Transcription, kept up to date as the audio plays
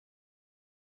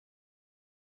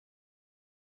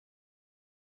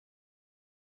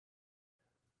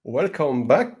Welcome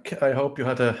back. I hope you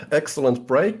had an excellent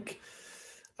break.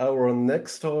 Our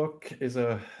next talk is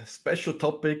a special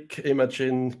topic,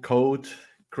 imagine code,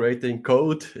 creating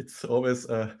code. It's always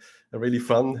a really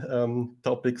fun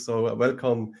topic. So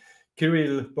welcome,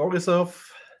 Kirill Borisov.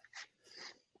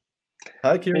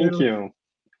 Hi, Thank Kirill. you.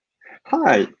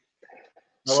 Hi. How are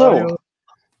So, you?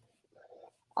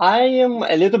 I am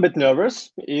a little bit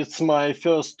nervous. It's my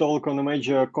first talk on a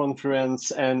major conference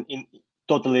and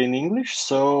totally in English.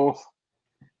 So,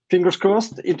 fingers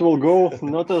crossed, it will go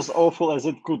not as awful as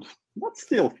it could, but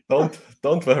still.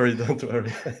 Don't worry, don't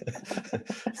worry.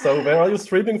 So where are you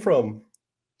streaming from?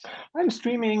 I'm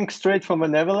streaming straight from the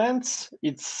Netherlands.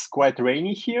 It's quite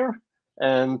rainy here,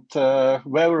 and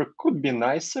weather could be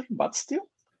nicer, but still,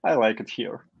 I like it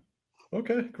here.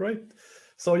 Okay, great.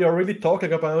 So you're really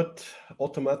talking about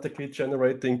automatically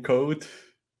generating code.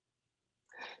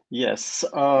 Yes,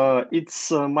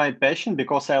 it's my passion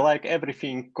because I like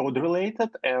everything code related,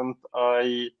 and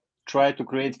I try to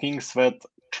create things that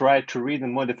try to read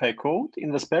and modify code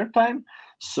in the spare time.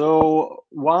 So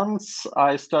once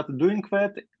I started doing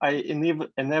that, I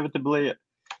inevitably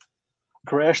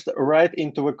crashed right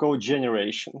into the code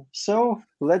generation. So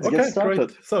let's get Okay, started.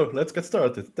 great. So let's get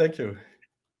started. Thank you.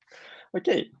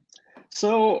 Okay,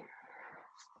 so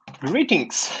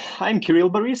greetings. I'm Kirill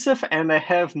Borisov, and I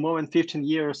have more than 15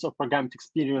 years of programming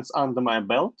experience under my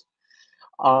belt.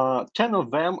 10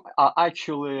 of them are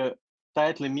actually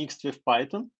tightly mixed with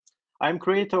Python. I'm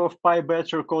creator of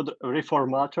PyBetter code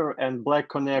reformatter and Black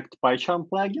Connect PyCharm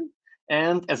plugin.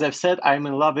 And as I've said, I'm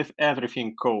in love with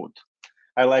everything code.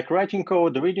 I like writing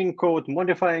code, reading code,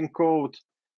 modifying code,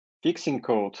 fixing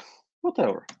code,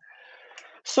 whatever.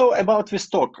 So about this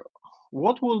talk,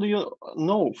 what will you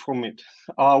know from it?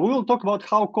 We will talk about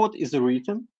how code is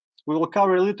written. We will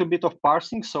cover a little bit of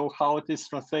parsing, so how it is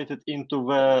translated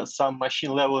into some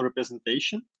machine level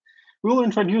representation. We will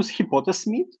introduce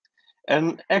Hypothesis,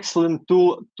 an excellent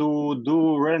tool to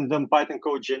do random Python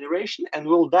code generation, and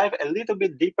we'll dive a little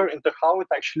bit deeper into how it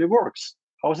actually works.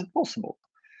 How is it possible?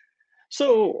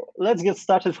 So let's get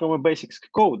started from a basics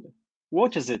code.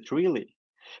 What is it really?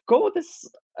 Code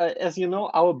is, as you know,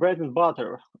 our bread and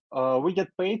butter. We get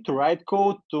paid to write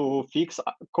code, to fix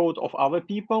code of other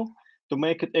people, to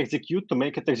make it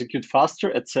execute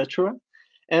faster, etc.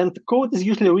 And code is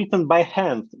usually written by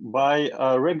hand by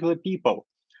regular people.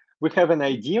 We have an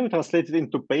idea, we translate it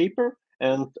into paper,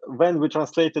 and then we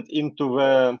translate it into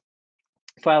the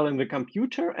file in the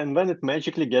computer, and then it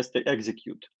magically gets to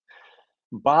execute.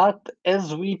 But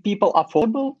as we people are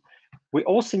fallible, we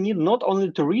also need not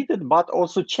only to read it, but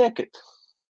also check it.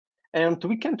 And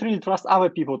we can't really trust other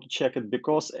people to check it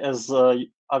because, as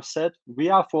I've said, we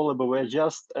are fallible. We're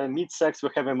just mid-sex. We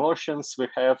have emotions. We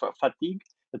have fatigue,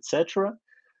 etc.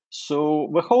 So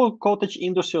the whole cottage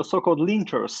industry, or so-called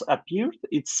linters, appeared.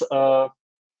 It's a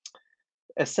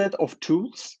set of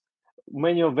tools,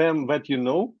 many of them that you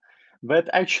know, that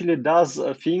actually does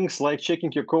things like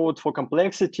checking your code for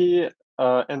complexity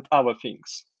and other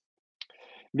things.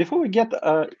 Before we get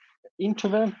into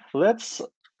them, let's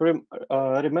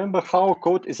remember how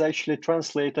code is actually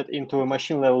translated into a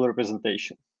machine level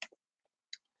representation.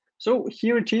 So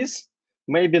here it is,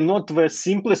 maybe not the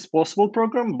simplest possible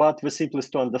program, but the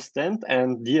simplest to understand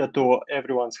and dear to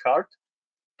everyone's heart,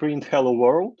 print hello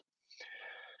world.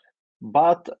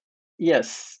 But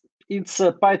yes, it's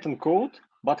a Python code,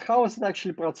 but how is it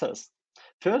actually processed?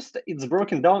 First, it's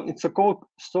broken down into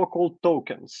so-called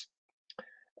tokens.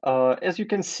 As you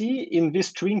can see, in this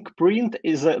string print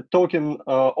is a token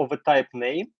of a type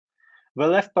name. The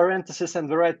left parenthesis and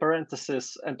the right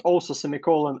parenthesis and also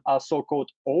semicolon are so-called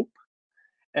op.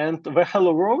 And the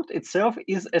hello world itself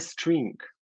is a string.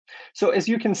 So as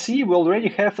you can see, we already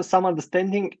have some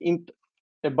understanding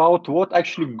about what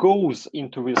actually goes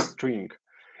into this string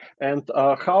and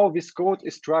how this code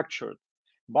is structured.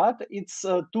 But it's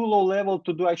too low level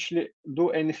to actually do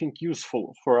anything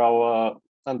useful for our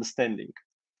understanding.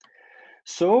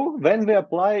 So when we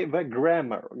apply the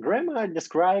grammar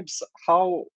describes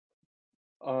how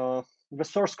the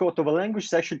source code of a language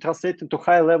is actually translated to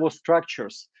high-level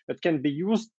structures that can be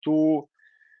used to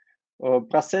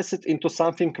process it into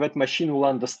something that machine will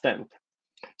understand.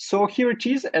 So here it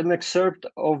is, an excerpt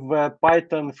of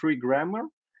Python free grammar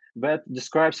that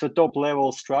describes the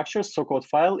top-level structures, so-called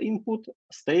file input,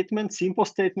 statement, simple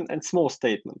statement, and small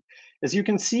statement. As you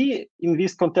can see in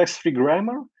this context-free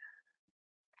grammar,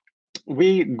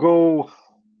 we go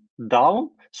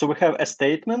down. So we have a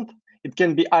statement. It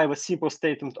can be either simple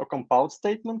statement or compound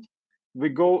statement. We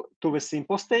go to the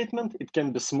simple statement. It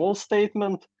can be small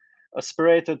statement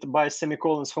separated by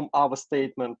semicolons from other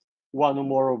statement, one or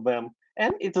more of them.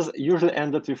 And it is usually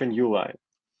ended with a new line.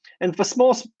 And the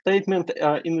small statement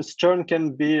in its turn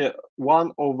can be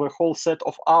one of a whole set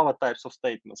of other types of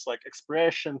statements, like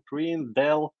expression, print,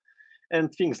 del,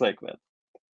 and things like that.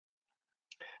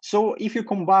 So if you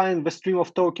combine the stream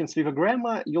of tokens with a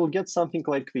grammar, you'll get something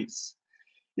like this.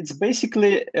 It's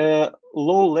basically a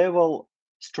low-level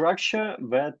structure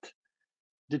that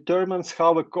determines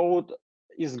how a code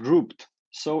is grouped.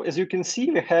 So as you can see,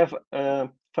 we have a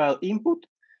file input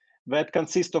that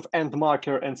consists of end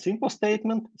marker and simple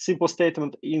statement. Simple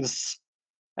statement is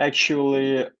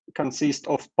actually consists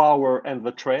of power and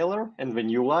the trailer and the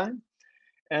new line.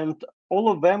 And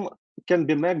all of them can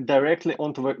be mapped directly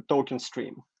onto the token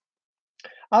stream.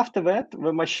 After that,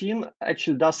 the machine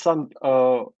actually does some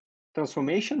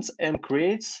transformations and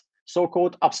creates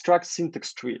so-called abstract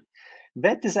syntax tree.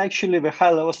 That is actually the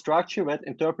high-level structure that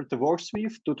interpreter works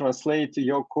with to translate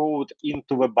your code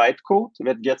into the bytecode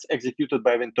that gets executed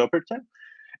by the interpreter.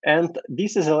 And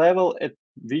this is a level at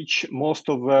which most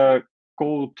of the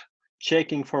code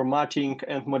checking, formatting,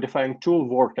 and modifying tool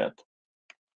work at.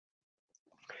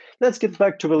 Let's get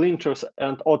back to the linters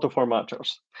and auto formatters.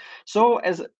 So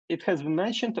as it has been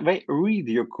mentioned, they read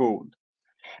your code.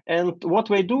 And what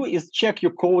they do is check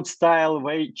your code style,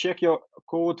 they check your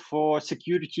code for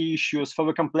security issues, for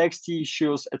the complexity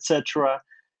issues, etc.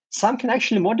 Some can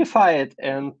actually modify it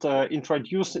and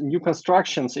introduce new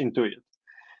constructions into it.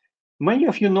 Many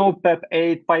of you know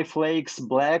PEP8, PyFlakes,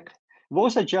 Black.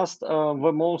 Those are just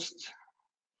the most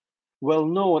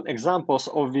well-known examples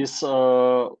of this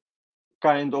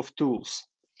kind of tools.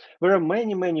 There are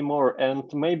many, many more, and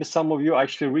maybe some of you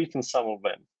actually written some of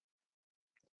them.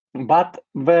 But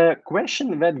the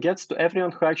question that gets to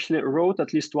everyone who actually wrote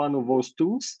at least one of those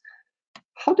tools,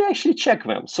 how do you actually check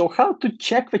them? So how to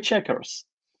check the checkers?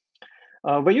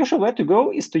 The usual way to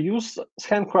go is to use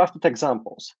handcrafted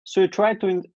examples. So you try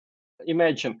to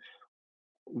imagine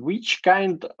which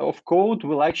kind of code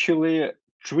will actually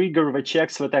trigger the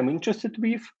checks that I'm interested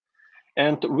with,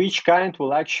 and which kind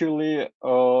will actually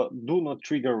do not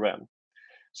trigger them.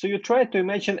 So you try to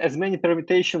imagine as many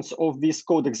permutations of these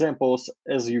code examples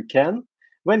as you can.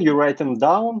 When you write them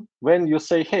down, when you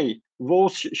say, hey,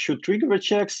 those should trigger the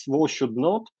checks, those should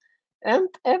not, and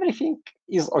everything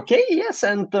is okay, yes,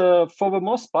 and for the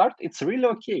most part, it's really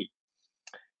okay.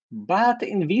 But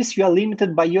in this, you are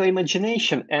limited by your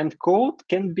imagination, and code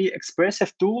can be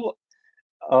expressive tool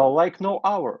like no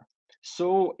other.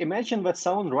 So imagine that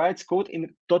someone writes code in a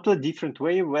totally different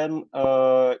way when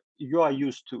you are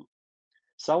used to.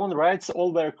 Someone writes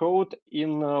all their code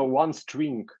in one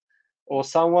string, or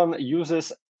someone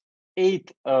uses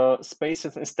 8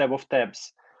 spaces instead of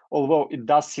tabs, although it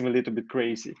does seem a little bit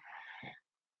crazy.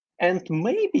 And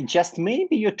maybe, just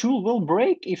maybe, your tool will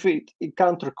break if it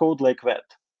encounter code like that.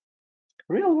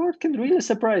 Real world can really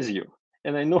surprise you,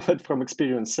 and I know that from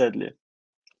experience, sadly.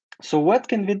 So what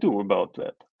can we do about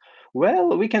that?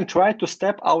 Well, we can try to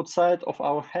step outside of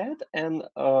our head and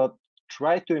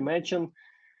try to imagine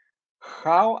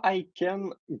how I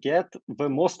can get the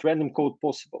most random code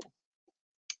possible.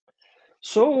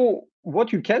 So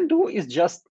what you can do is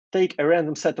just take a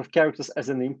random set of characters as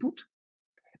an input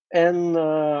and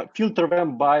filter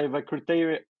them by the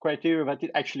criteria that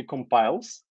it actually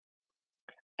compiles,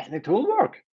 and it will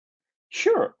work.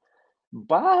 Sure.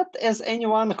 But as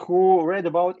anyone who read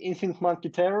about infinite monkey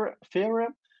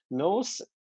theorem knows,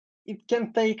 it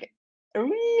can take a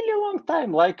really long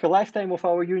time, like a lifetime of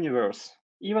our universe,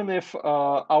 even if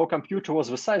our computer was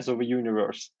the size of the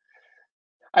universe.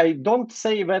 I don't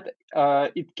say that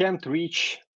it can't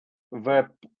reach the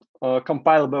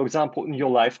compilable example in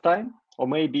your lifetime, or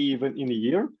maybe even in a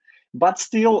year, but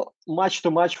still much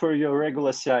too much for your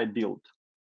regular CI build.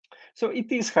 So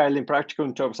it is highly impractical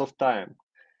in terms of time.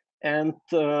 And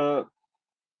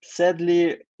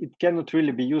sadly, it cannot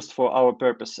really be used for our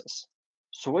purposes.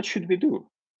 So what should we do?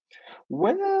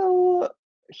 Well,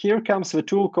 here comes the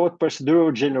tool called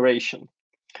procedural generation.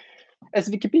 As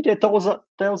Wikipedia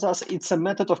tells us, it's a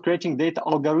method of creating data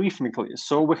algorithmically.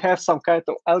 So we have some kind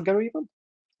of algorithm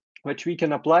which we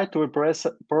can apply to a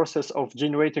process of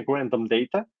generating random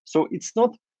data. So it's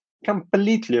not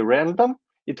completely random.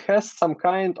 It has some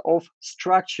kind of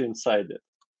structure inside it.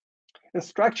 And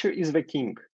structure is the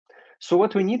king. So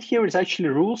what we need here is actually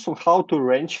rules on how to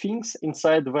arrange things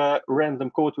inside the random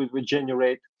code we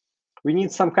generate. We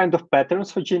need some kind of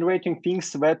patterns for generating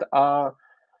things that are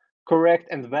correct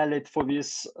and valid for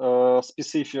this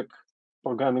specific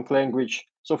programming language.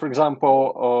 So for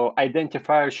example,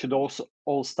 identifiers should also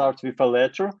all start with a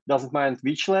letter, doesn't mind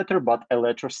which letter, but a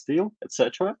letter still,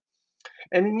 etc.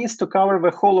 And it needs to cover the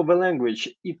whole of the language.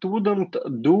 It wouldn't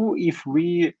do if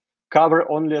we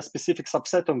cover only a specific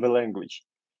subset of the language.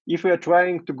 If we are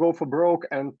trying to go for broke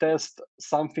and test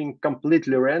something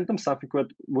completely random, something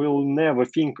that we'll never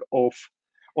think of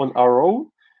on our own,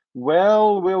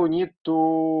 well, we'll need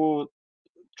to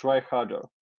try harder.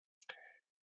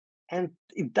 And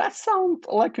it does sound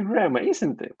like a grammar,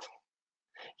 isn't it?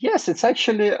 Yes, it's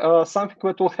actually something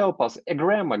that will help us. A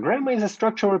grammar. Grammar is a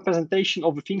structural representation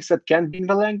of the things that can be in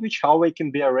the language, how they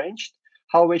can be arranged,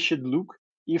 how they should look,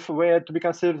 if they are to be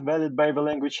considered valid by the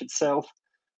language itself.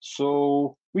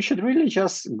 So we should really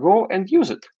just go and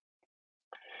use it.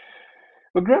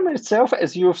 The grammar itself,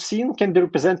 as you've seen, can be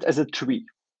represented as a tree.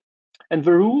 And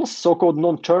the rules, so-called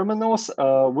non-terminals,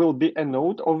 will be a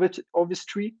node of this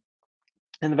tree.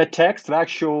 And the text, the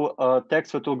actual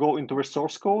text that will go into the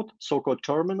source code, so-called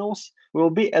terminals, will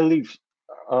be a leaf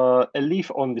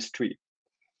on this tree.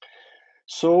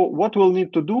 So what we'll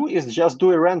need to do is just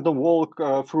do a random walk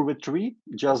through the tree,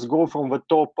 just go from the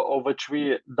top of the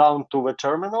tree down to the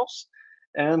terminals,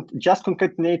 and just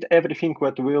concatenate everything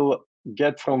that we'll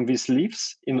get from these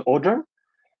leaves in order.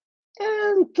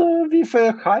 And with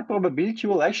a high probability,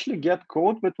 we'll actually get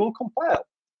code that will compile.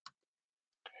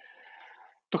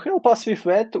 To help us with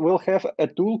that, we'll have a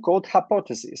tool called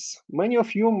Hypothesis. Many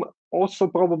of you also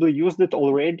probably used it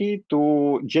already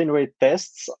to generate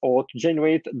tests or to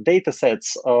generate data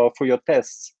sets for your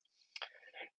tests.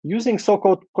 Using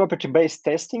so-called property-based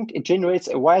testing, it generates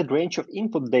a wide range of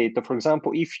input data. For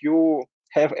example, if you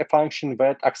have a function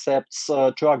that accepts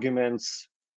two arguments,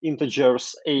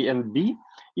 integers a and b,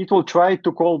 it will try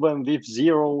to call them with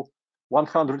 0,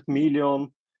 100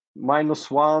 million,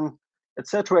 -1,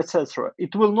 etc., etc.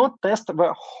 It will not test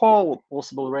the whole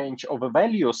possible range of the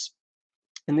values,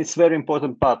 and it's very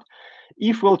important part.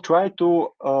 If we'll try to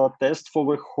test for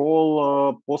the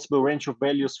whole possible range of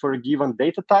values for a given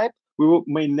data type, we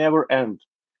may never end,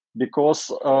 because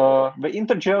the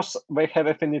integers, they have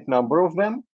a finite number of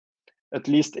them, at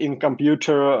least in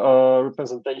computer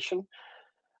representation.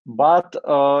 But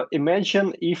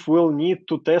imagine if we'll need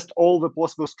to test all the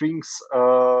possible strings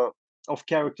of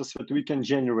characters that we can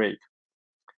generate.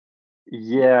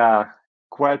 Yeah,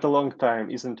 quite a long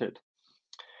time, isn't it?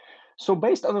 So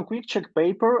based on a quick check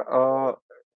paper,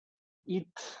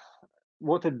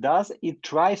 what it does, it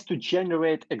tries to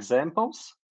generate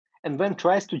examples and then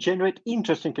tries to generate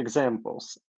interesting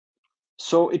examples.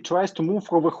 So it tries to move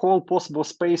through the whole possible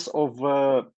space of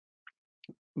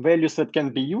values that can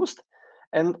be used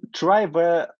and try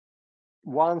the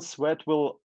ones that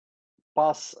will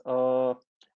pass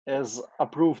as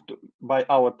approved by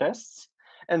our tests.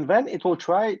 And then it will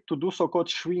try to do so-called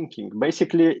shrinking.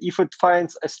 Basically, if it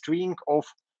finds a string of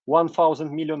 1,000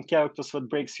 million characters that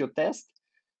breaks your test,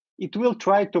 it will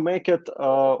try to make it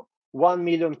 1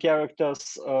 million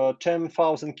characters,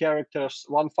 10,000 characters,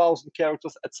 1,000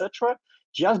 characters, etc.,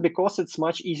 just because it's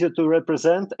much easier to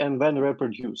represent and then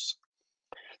reproduce.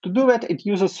 To do that, it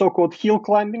uses so-called hill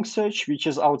climbing search, which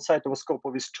is outside of the scope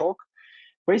of this talk.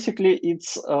 Basically,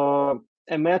 it's a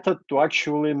method to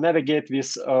actually navigate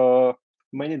this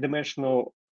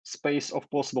many-dimensional space of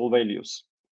possible values.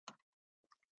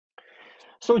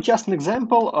 So just an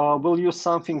example, we'll use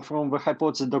something from the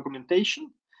hypothesis documentation.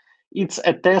 It's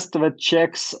a test that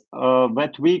checks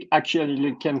that we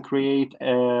actually can create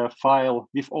a file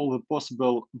with all the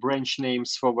possible branch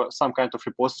names for some kind of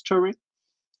repository.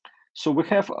 So we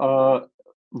have a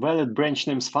valid branch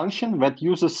names function that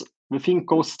uses the thing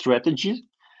called strategy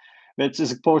that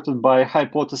is exported by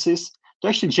hypothesis to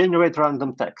actually generate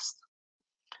random text.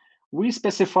 We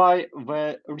specify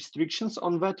the restrictions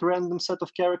on that random set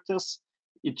of characters.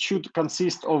 It should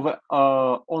consist of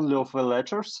only of the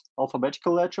letters,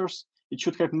 alphabetical letters. It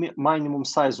should have minimum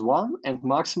size 1 and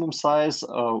maximum size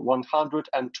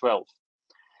 112.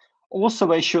 Also,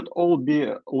 they should all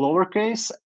be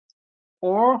lowercase,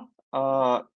 or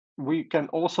we can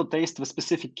also test the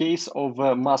specific case of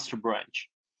a master branch.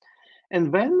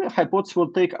 And then hypothesis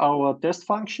will take our test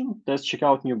function, test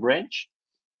checkout new branch,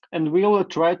 and we'll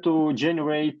try to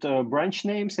generate branch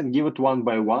names and give it one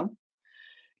by one.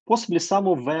 Possibly some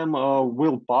of them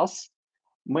will pass.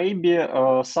 Maybe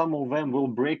some of them will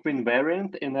break the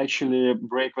invariant and actually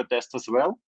break the test as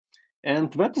well.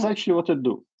 And that is actually what it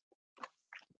do.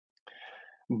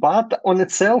 But on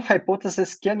itself,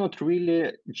 hypothesis cannot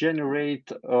really generate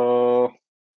the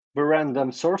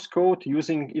random source code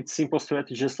using its simple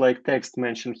strategies like text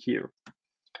mentioned here.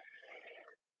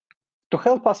 To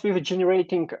help us with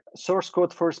generating source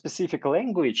code for a specific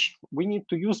language, we need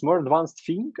to use more advanced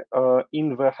thing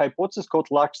in the hypothesis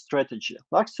called lark strategy.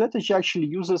 Lark strategy actually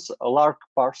uses a lark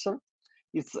parser.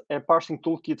 It's a parsing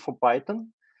toolkit for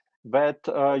Python. that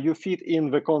you feed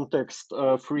in the context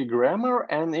free grammar,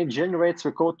 and it generates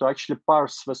the code to actually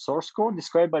parse the source code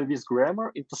described by this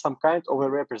grammar into some kind of a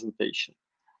representation.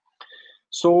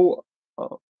 So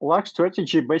large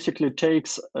strategy basically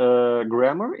takes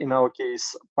grammar, in our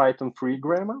case, Python free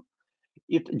grammar.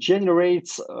 It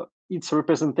generates its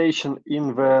representation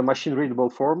in the machine readable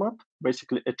format,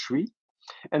 basically a tree.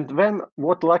 And then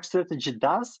what large strategy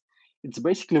does, it's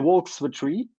basically walks the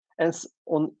tree, and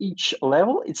on each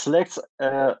level, it selects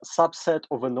a subset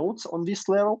of the nodes on this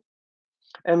level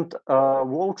and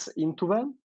walks into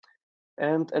them.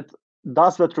 And it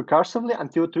does that recursively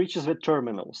until it reaches the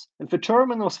terminals. And the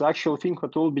terminals, the actual thing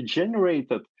that will be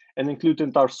generated and included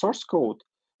in our source code,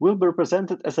 will be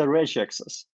represented as a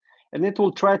regexes. And it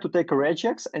will try to take a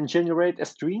regex and generate a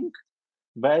string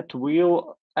that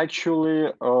will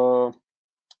actually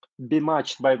be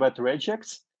matched by that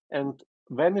regex, and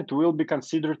then it will be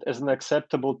considered as an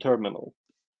acceptable terminal.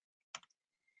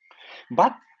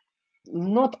 But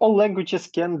not all languages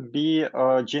can be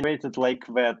generated like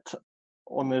that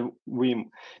on a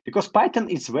whim, because Python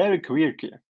is very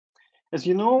quirky. As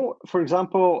you know, for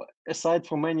example, aside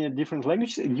from many different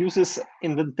languages, it uses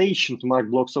indentation to mark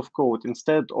blocks of code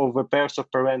instead of a pairs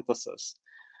of parentheses.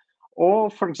 Or,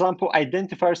 for example,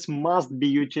 identifiers must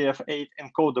be UTF-8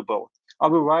 encodable.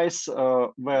 Otherwise,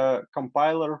 the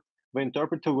compiler, the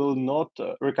interpreter will not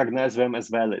recognize them as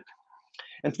valid.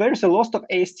 And there is a lot of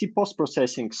AST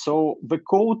post-processing. So the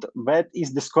code that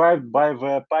is described by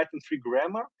the Python free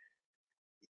grammar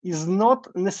is not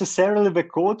necessarily the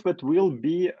code that will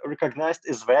be recognized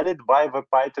as valid by the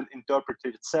Python interpreter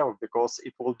itself, because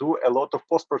it will do a lot of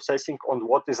post-processing on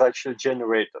what is actually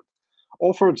generated.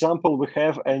 Or, for example, we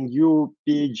have a new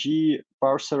PG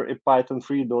parser in Python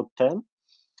 3.10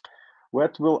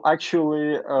 that will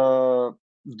actually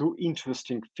do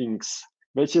interesting things,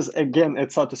 which is, again,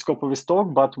 outside the scope of this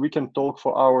talk, but we can talk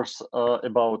for hours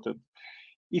about it.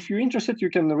 If you're interested, you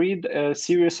can read a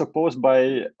series of posts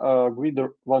by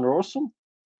Guido van Rossum,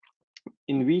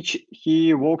 in which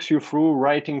he walks you through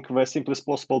writing the simplest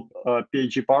possible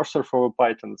PG parser for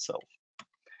Python itself.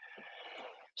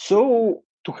 So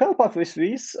to help us with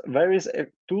this, there is a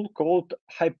tool called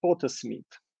Hypothesmith.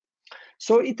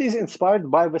 So it is inspired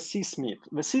by the csmith.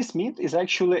 The csmith is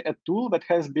actually a tool that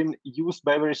has been used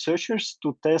by the researchers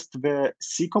to test the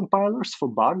C compilers for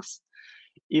bugs.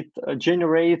 It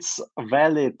generates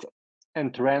valid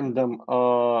and random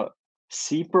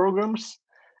C programs.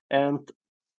 And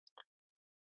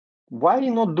why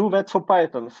not do that for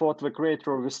Python, thought the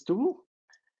creator of this tool.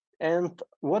 And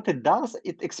what it does,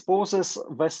 it exposes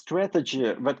the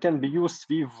strategy that can be used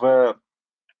with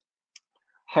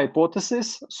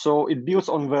hypothesis. So it builds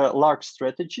on the large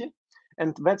strategy.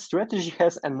 And that strategy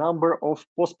has a number of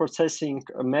post-processing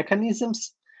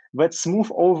mechanisms that smooth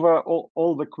over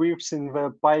all the quirks in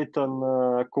the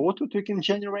Python code that we can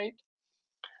generate.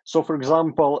 So, for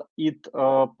example, it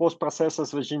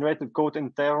post-processes the generated code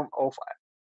in terms of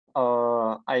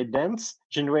idents,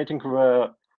 generating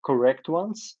the correct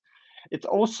ones. It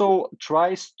also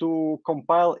tries to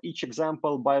compile each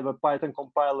example by the Python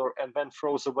compiler and then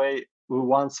throws away the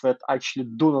ones that actually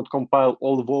do not compile,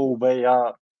 although they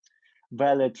are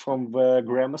valid from the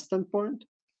grammar standpoint.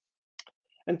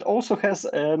 And also has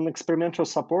an experimental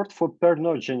support for per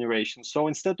node generation. So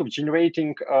instead of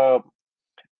generating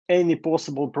any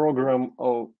possible program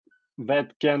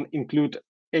that can include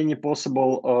any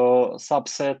possible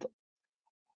subset,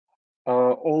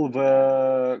 all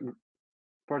the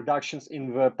productions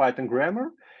in the Python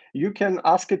grammar, you can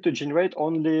ask it to generate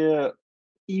only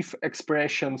if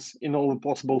expressions in all the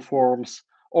possible forms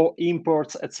or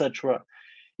imports, etc.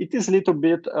 It is a little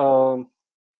bit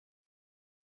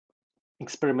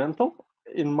experimental,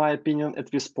 in my opinion, at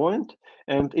this point,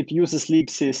 and it uses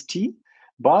libcst,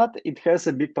 but it has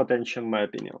a big potential, in my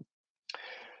opinion.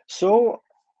 So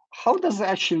how does it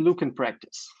actually look in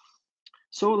practice?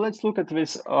 So let's look at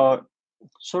this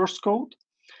source code.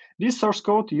 This source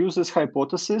code uses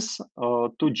hypothesis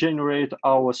to generate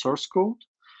our source code.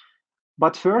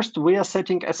 But first, we are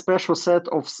setting a special set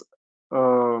of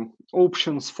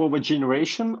options for the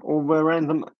generation of the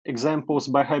random examples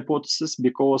by hypothesis,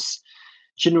 because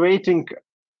generating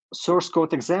source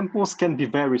code examples can be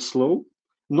very slow.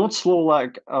 Not slow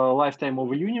like lifetime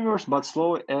of a universe, but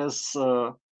slow as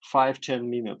 5-10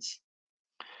 minutes.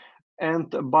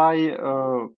 And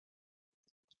by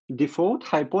default,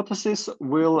 hypothesis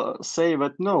will say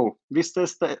that no, this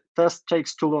test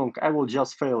takes too long, I will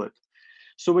just fail it.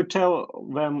 So we tell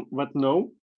them that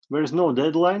no, there is no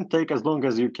deadline, take as long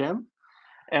as you can,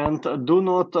 and do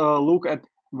not look at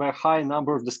the high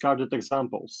number of discarded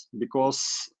examples,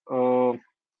 because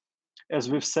as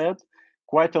we've said,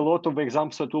 quite a lot of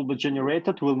examples that will be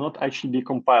generated will not actually be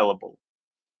compilable.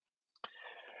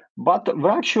 But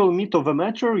the actual meat of the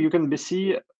matter you can see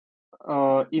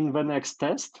in the next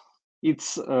test. It's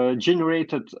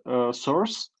generated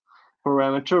source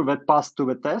parameter that passed to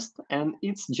the test, and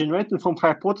it's generated from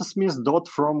hypothesis dot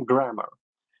from grammar.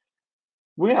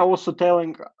 We are also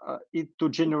telling it to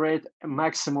generate a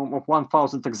maximum of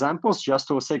 1,000 examples just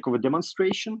for the sake of a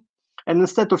demonstration. And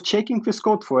instead of checking this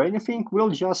code for anything,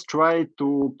 we'll just try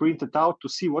to print it out to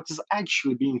see what is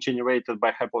actually being generated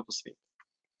by hypothesis.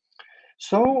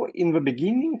 So in the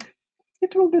beginning,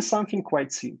 it will be something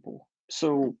quite simple.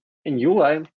 So a new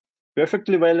line,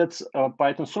 perfectly valid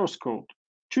Python source code.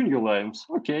 2 new lines.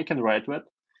 Okay, I can write that.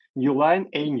 New line,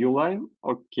 a new line.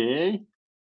 Okay.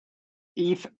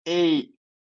 If a,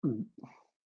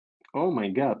 oh my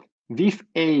God, with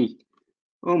a,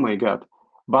 oh my God.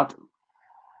 But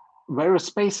there are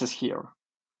spaces here.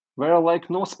 There are like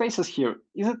no spaces here.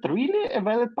 Is it really a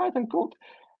valid Python code?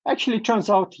 Actually, it turns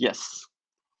out yes.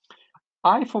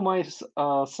 I, for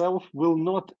myself, will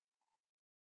not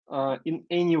in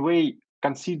any way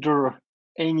consider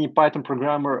any Python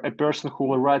programmer a person who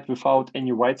will write without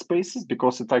any white spaces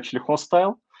because it's actually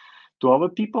hostile to other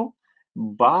people.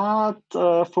 But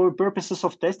for purposes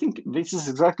of testing, this is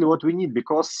exactly what we need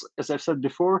because, as I've said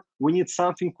before, we need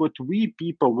something what we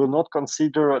people will not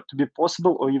consider to be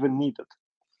possible or even needed.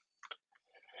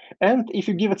 And if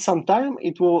you give it some time,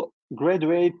 it will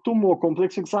graduate to more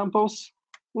complex examples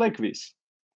like this.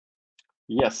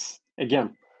 Yes,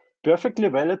 again, perfectly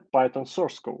valid Python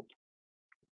source code.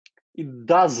 It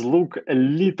does look a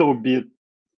little bit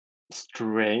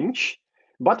strange,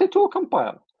 but it will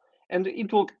compile. And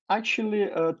it will actually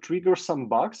trigger some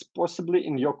bugs, possibly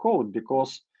in your code,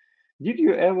 because did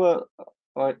you ever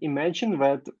imagine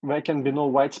that there can be no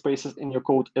white spaces in your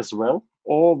code as well?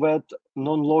 Or that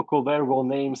non-local variable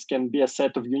names can be a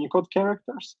set of Unicode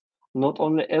characters, not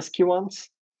only ASCII ones,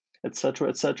 etc.,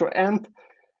 etc. And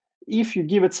if you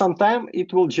give it some time,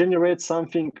 it will generate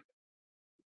something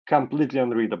completely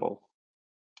unreadable.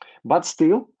 But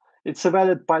still, it's a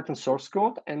valid Python source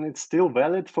code, and it's still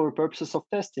valid for purposes of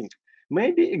testing.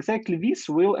 Maybe exactly this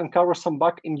will uncover some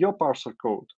bug in your parser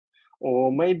code.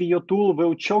 Or maybe your tool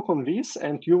will choke on this,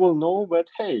 and you will know that,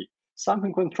 hey,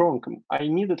 something went wrong. I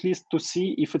need at least to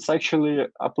see if it's actually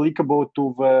applicable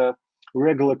to the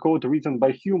regular code written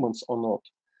by humans or not.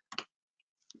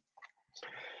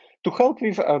 To help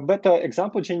with a better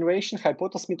example generation,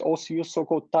 Hypothesis also use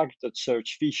so-called targeted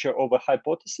search feature over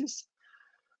hypothesis.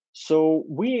 So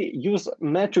we use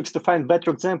metrics to find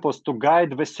better examples to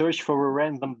guide the search for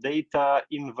random data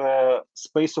in the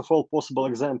space of all possible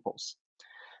examples.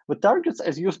 The targets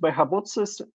as used by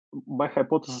hypothesis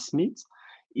means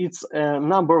it's a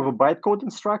number of bytecode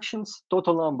instructions,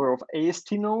 total number of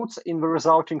AST nodes in the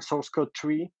resulting source code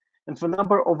tree, and the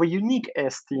number of unique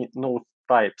AST node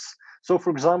types. So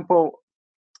for example,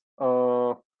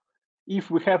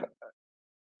 if we have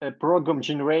a program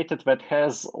generated that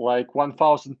has like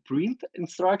 1,000 print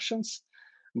instructions,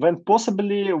 then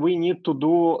possibly we need to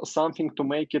do something to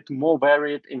make it more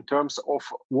varied in terms of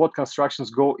what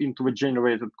constructions go into the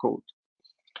generated code.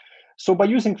 So by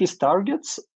using these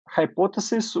targets,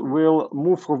 hypothesis will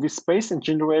move through this space and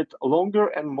generate longer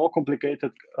and more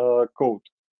complicated code,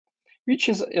 which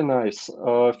is a nice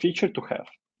feature to have.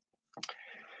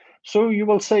 So you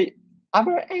will say, are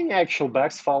there any actual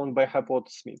bugs found by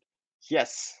hypothesis?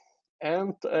 Yes.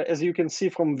 And as you can see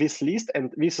from this list,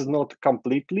 and this is not a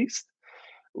complete list,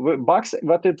 the bugs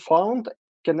that it found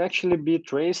can actually be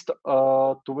traced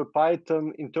to the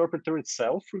Python interpreter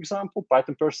itself, for example,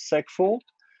 Python parser seg fault,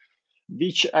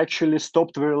 which actually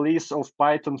stopped the release of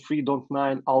Python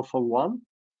 3.9 Alpha 1.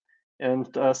 And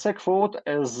seg fault,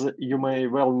 as you may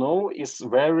well know, is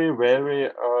very,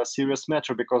 very serious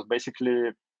matter because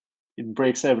basically it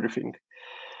breaks everything.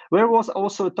 There was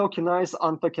also tokenize,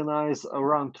 untokenize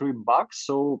round trip bugs.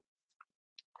 So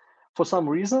for some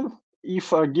reason,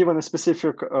 if given a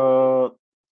specific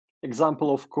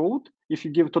example of code, if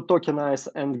you give to tokenize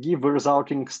and give the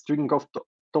resulting string of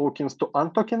tokens to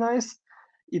untokenize,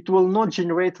 it will not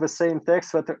generate the same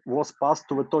text that was passed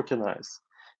to the tokenize,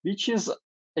 which is,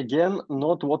 again,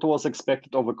 not what was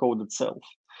expected of the code itself.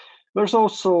 There's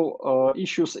also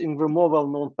issues in the more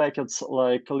well-known packets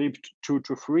like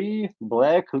lib223,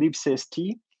 black,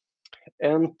 libcst.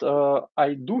 And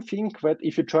I do think that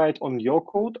if you try it on your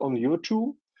code, on your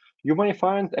tool, you may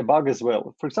find a bug as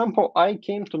well. For example, I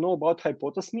came to know about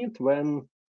hypothesis when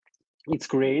its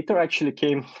creator actually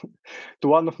came to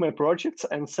one of my projects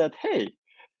and said, hey,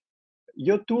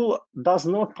 your tool does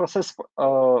not process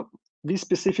this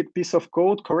specific piece of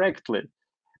code correctly.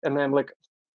 And I'm like,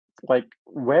 like,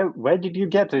 where did you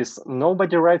get this?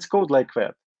 Nobody writes code like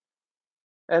that.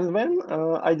 And then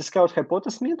I discovered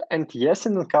Hypothesis, and yes, I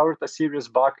uncovered a serious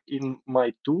bug in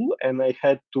my tool, and I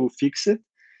had to fix it,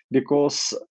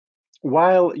 because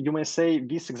while you may say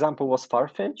this example was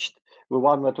far-fetched, the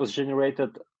one that was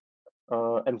generated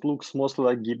and looks mostly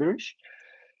like gibberish,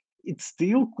 it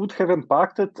still could have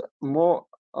impacted more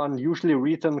unusually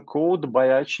written code by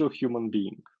actual human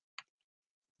being.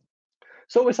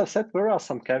 So as I said, there are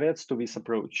some caveats to this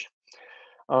approach.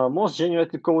 Most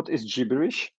generated code is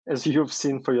gibberish, as you've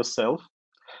seen for yourself,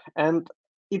 and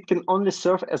it can only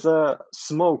serve as a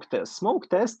smoke test. Smoke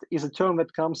test is a term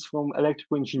that comes from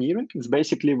electrical engineering. It's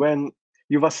basically when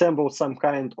you've assembled some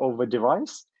kind of a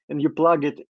device and you plug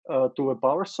it to a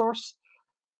power source,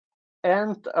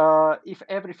 and if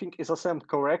everything is assembled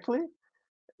correctly,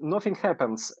 nothing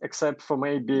happens except for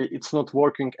maybe it's not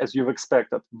working as you've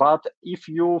expected. But if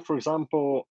you, for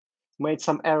example, made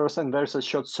some errors and there's a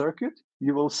short circuit,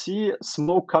 you will see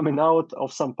smoke coming out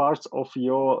of some parts of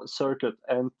your circuit.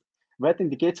 And that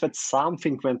indicates that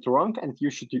something went wrong and you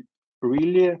should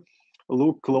really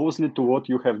look closely to what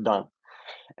you have done.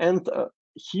 And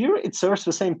here it serves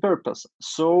the same purpose.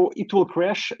 So it will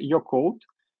crash your code,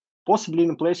 possibly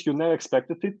in a place you never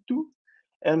expected it to.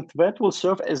 And that will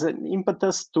serve as an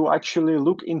impetus to actually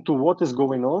look into what is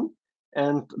going on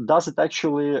and does it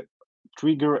actually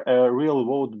trigger a real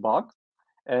world bug,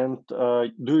 and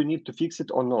do you need to fix it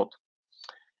or not?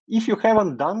 If you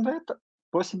haven't done that,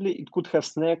 possibly it could have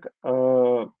snagged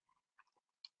under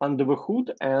the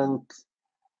hood and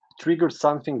triggered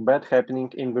something bad happening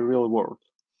in the real world.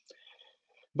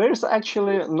 There is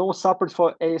actually no support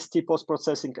for AST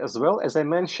post-processing as well. As I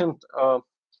mentioned,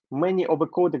 many of the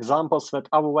code examples that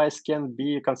otherwise can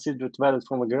be considered valid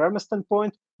from a grammar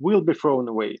standpoint will be thrown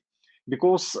away,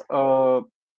 because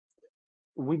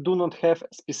we do not have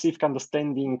specific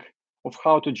understanding of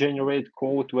how to generate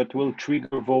code that will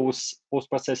trigger those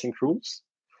post-processing rules.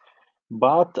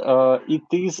 But it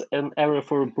is an area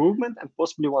for improvement, and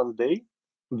possibly one day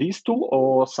this tool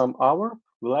or some other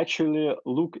will actually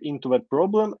look into that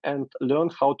problem and learn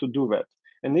how to do that.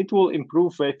 And it will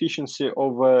improve the efficiency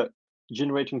of the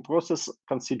generating process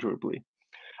considerably.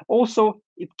 Also,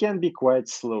 it can be quite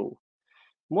slow,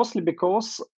 mostly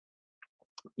because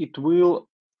it will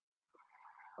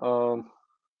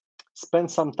spend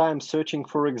some time searching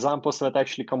for examples that are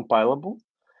actually compilable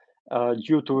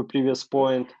due to the previous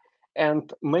point,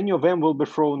 and many of them will be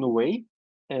thrown away,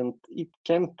 and it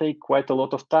can take quite a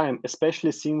lot of time,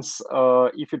 especially since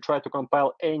if you try to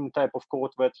compile any type of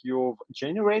code that you've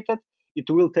generated, it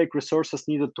will take resources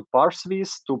needed to parse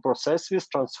this, to process this,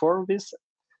 transform this,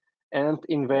 and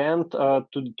in the end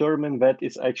to determine that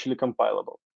it's actually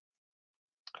compilable.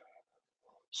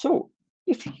 So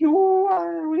if you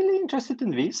are really interested in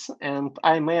this, and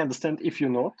I may understand if you're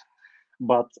not,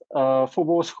 but for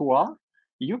those who are,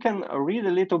 you can read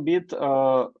a little bit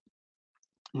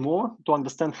more to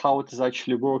understand how it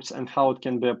actually works and how it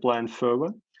can be applied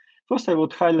further. First, I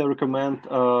would highly recommend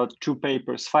 2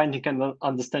 papers, Finding and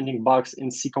Understanding Bugs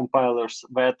in C Compilers,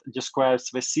 that describes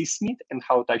the CSMIT and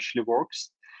how it actually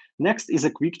works. Next is a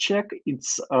quick check.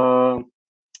 It's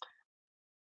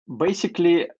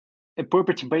basically a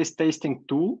property-based testing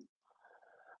tool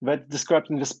that's described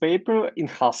in this paper in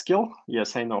Haskell.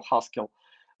 Yes, I know Haskell.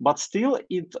 But still,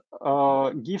 it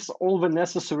gives all the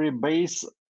necessary base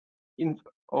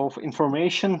of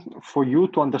information for you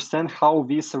to understand how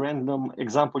this random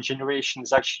example generation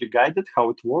is actually guided, how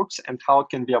it works, and how it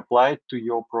can be applied to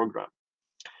your program.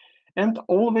 And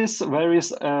always there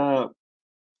is a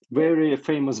very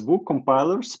famous book,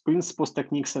 Compilers, Principles,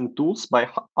 Techniques, and Tools by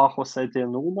Aho, Satie,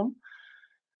 and Ullman,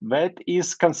 that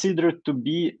is considered to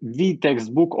be the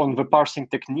textbook on the parsing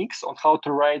techniques, on how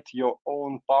to write your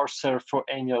own parser for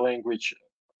any language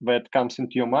that comes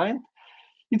into your mind.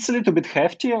 It's a little bit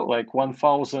hefty, like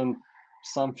 1,000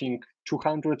 something,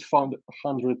 200,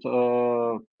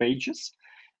 400 pages,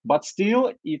 but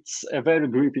still it's a very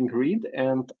gripping read,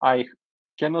 and I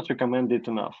cannot recommend it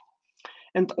enough.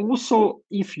 And also,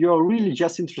 if you're really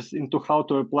just interested into how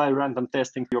to apply random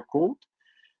testing to your code,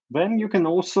 then you can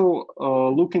also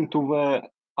look into the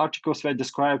articles that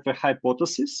describe the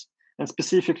hypothesis. And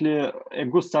specifically, a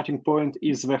good starting point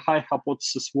is the High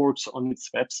Hypothesis Works on its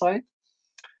website,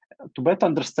 to better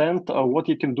understand what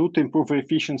you can do to improve the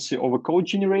efficiency of a code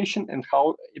generation and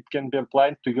how it can be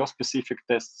applied to your specific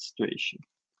test situation.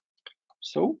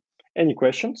 So, any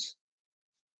questions?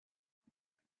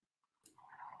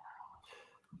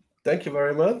 Thank you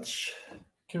very much,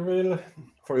 Kirill,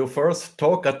 for your first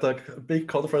talk at the big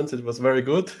conference. It was very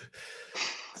good.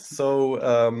 So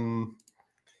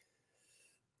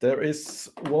There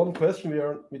is one question.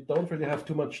 We don't really have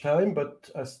too much time, but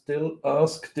I still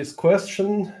ask this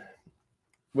question.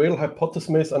 Will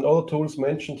hypothesis and other tools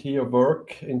mentioned here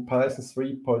work in Python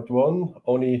 3.1,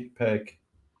 only PEG?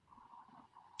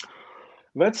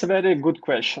 That's a very good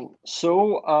question.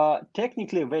 So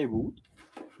technically they would,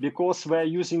 because we're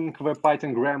using the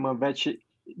Python grammar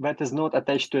that is not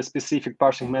attached to a specific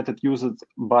parsing method used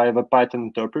by the Python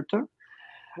interpreter.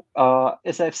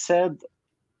 As I've said,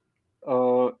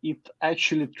 it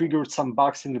actually triggered some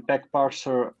bugs in the PEG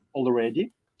parser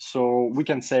already, so we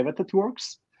can say that it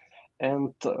works.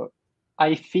 And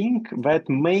I think that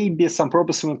maybe some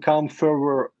problems will come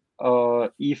further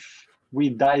if we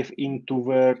dive into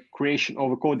the creation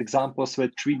of the code examples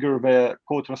that trigger the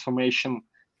code transformation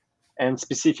and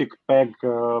specific PEG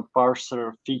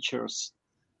parser features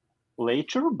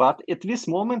later. But at this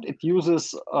moment, it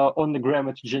uses only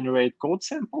grammar to generate code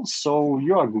samples, so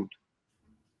you are good.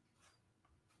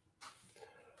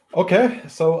 Okay,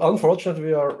 so unfortunately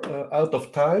we are out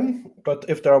of time, but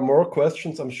if there are more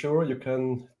questions, I'm sure you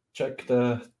can check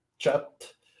the chat.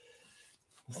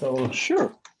 So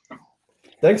sure.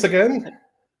 Thanks again.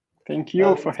 Thank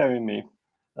you for having me.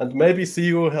 And maybe see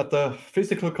you at the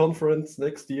physical conference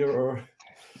next year, or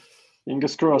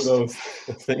fingers crossed.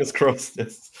 Fingers crossed,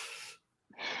 yes.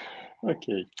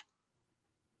 Okay.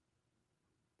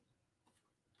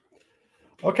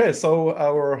 Okay, so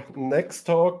our next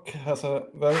talk has a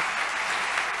very